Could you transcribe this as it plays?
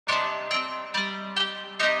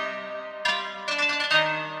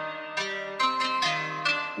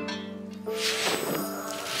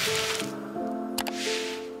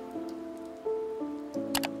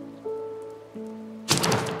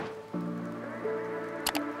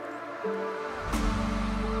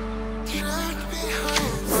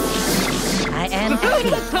am happy.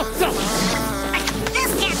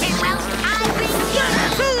 This can't end well. I bring you.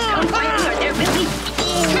 Don't fight me or there will be.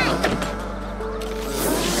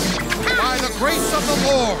 By the grace of the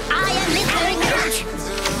Lord. I am Mr. Church.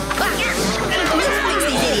 Who fights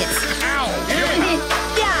these idiots? Ow!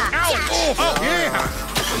 Yeah! Ow! Oh, yeah!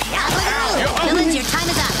 Villains, your time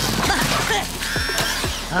is up.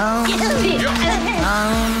 Ouchie!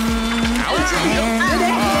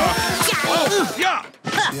 Yeah!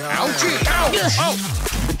 Ouchie! Ouch!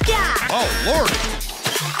 Oh, Lord!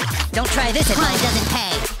 Don't try this if mine doesn't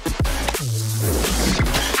pay.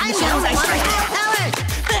 I'm the only one with power.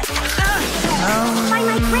 By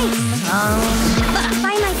my grace.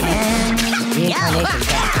 By my grace.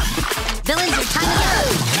 Villains, your time is up.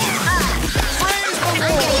 I'm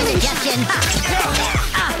getting indigestion.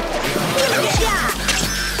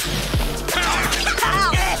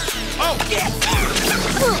 Oh!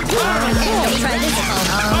 Try this at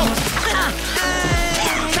home.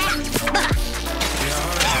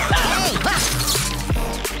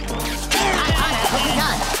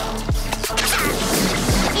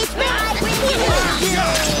 It's bad with you.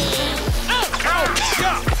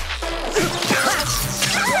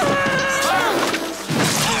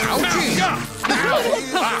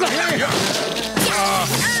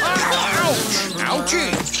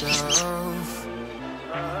 Ouchie!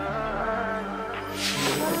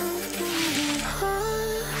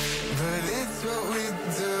 But it's what we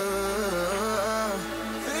do.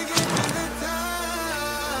 Take it to the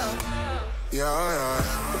top. Yeah.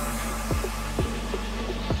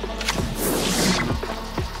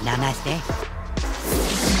 Namaste.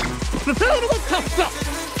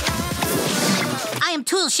 I am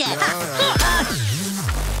Tool Chef.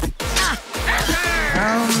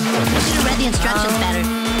 You read the instructions better.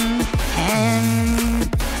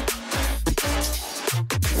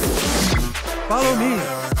 Follow me.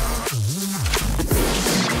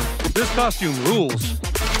 This costume rules.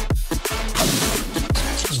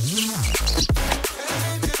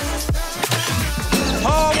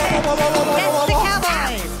 That's the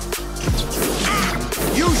cowboys.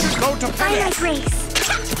 You should go to By my finish! grace.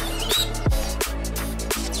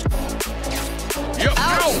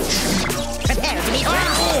 Ouch! Prepare to be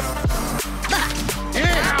drowned.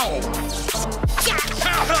 Yeah!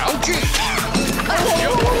 Ouchie!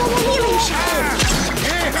 Healing shot.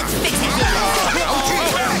 Yeah! Let's fix it. Ouchie!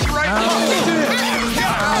 Right Try this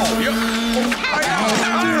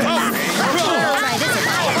at home.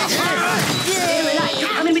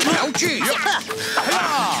 Ouchie!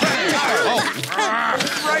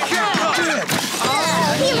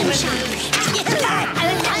 Healing shot.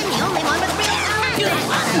 I'm the only one with real power.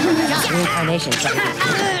 Reincarnation second.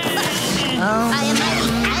 I am ready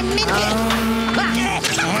and minted.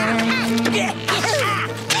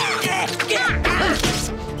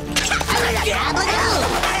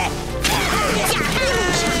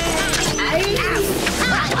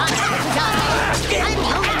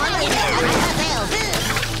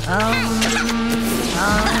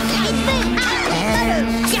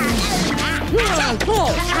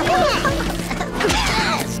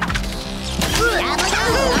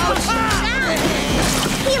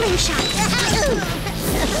 Healing shot.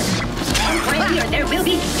 Right here, there will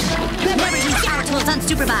be. Never use power tools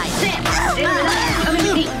unsupervised.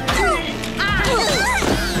 Follow me.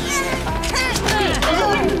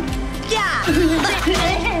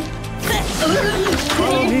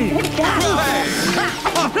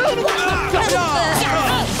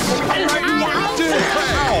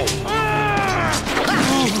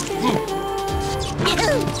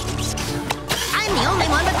 I'm the only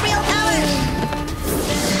one with real power.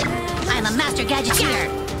 I'm a master gadgeteer.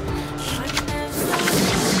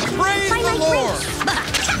 Praise the Lord!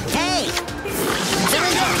 Hey!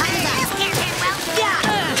 Villains, your time is up.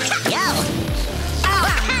 Yo!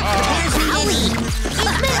 Repairs needed.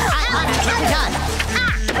 Done.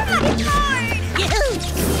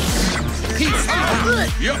 Peace out!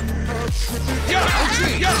 Yep! Yeah!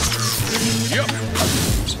 Ouchie! Yeah! Yep!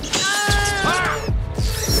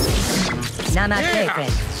 Namaste, Yeah.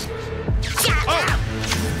 friend.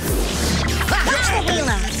 Watch the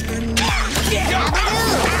halo.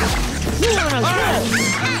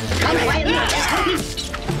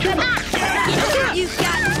 You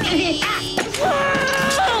got me.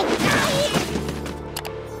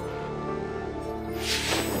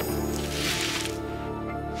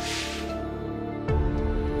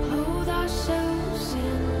 Hold ourselves in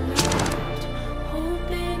light,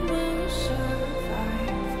 hoping we'll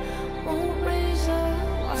survive. Won't raise a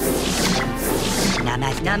white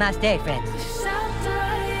Namaste, friend. South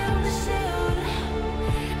in the shield,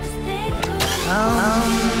 as they go.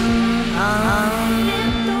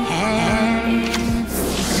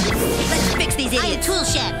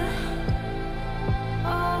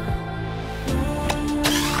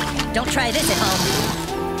 Don't try this at home.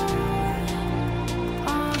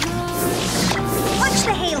 Watch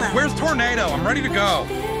the halo. Where's Tornado? I'm ready to go.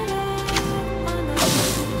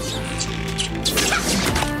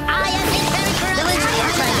 I am very correct. Village,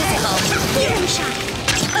 don't try this at home. Healing shot.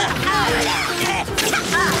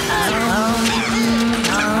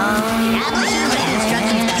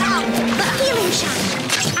 Healing shot.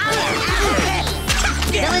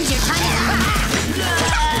 Village, your time is up.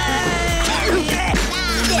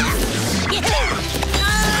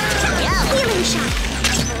 Healing shot.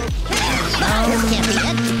 This can't be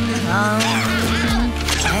it.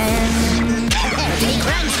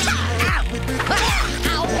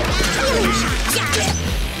 Healing shot.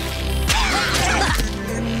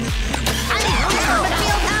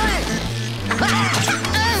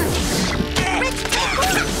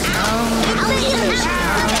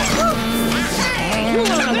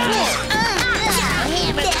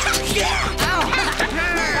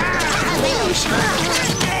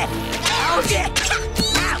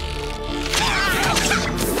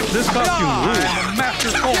 This costume rules. I'm a master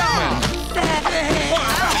swordsman.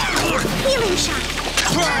 Healing shot.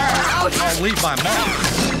 I'll leave my mark.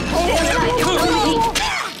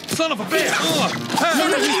 Son of a bitch!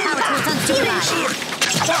 Never use power tools unsupervised.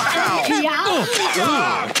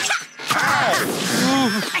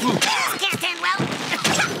 Can't end well.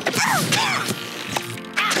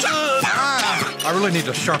 I really need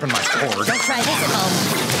to sharpen my sword. Don't try this at home.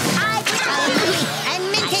 And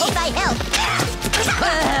maintain by help.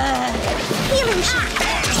 Healing shot.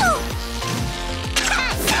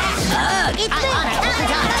 It's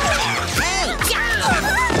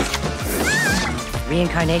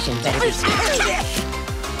Reincarnation better be scared.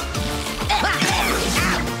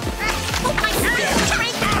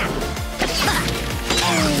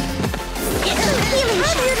 Healing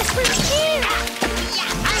shot.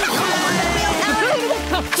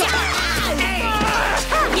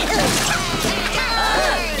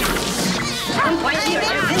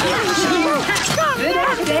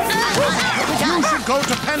 You should go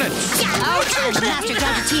to penance. The master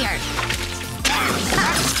gadgeteer.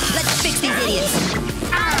 Let's fix these idiots.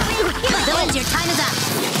 Village, your time is up.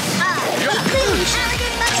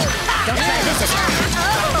 Don't try this at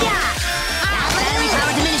home. Battery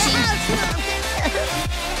power diminishing.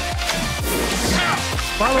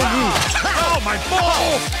 Follow me. Oh, my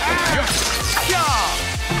balls!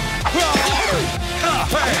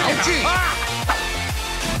 Ouchie!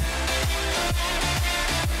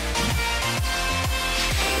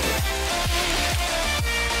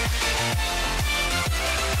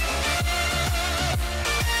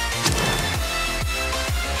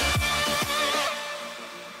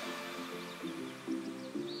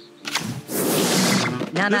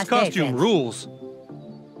 This costume rules.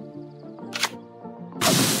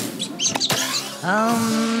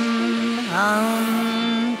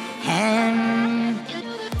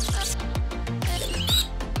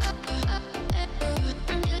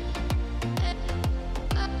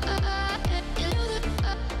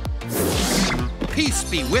 Peace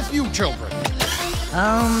be with you, children.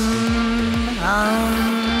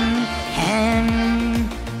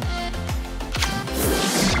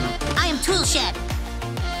 I am tool shed.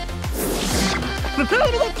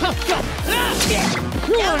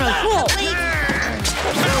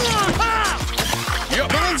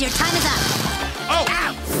 Village, your time is up. Oh!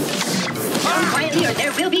 Quietly or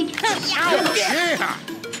there will be... Yeah!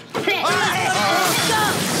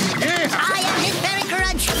 I am his very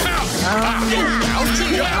crunch.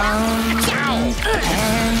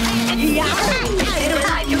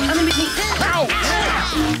 You're coming with me.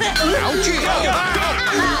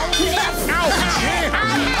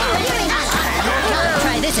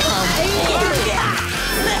 Try this at home.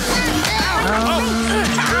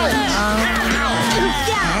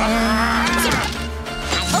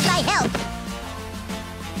 Hope I help.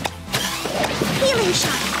 Healing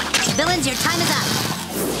shot. Villains, your time is up.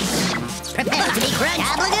 Prepare to be crunched.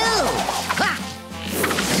 Dabba-doo.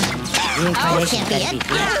 Reincarnation can't be better it. be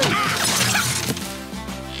scared.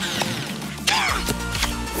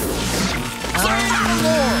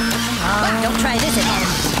 Don't try this at home.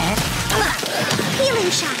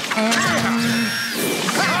 Healing shot.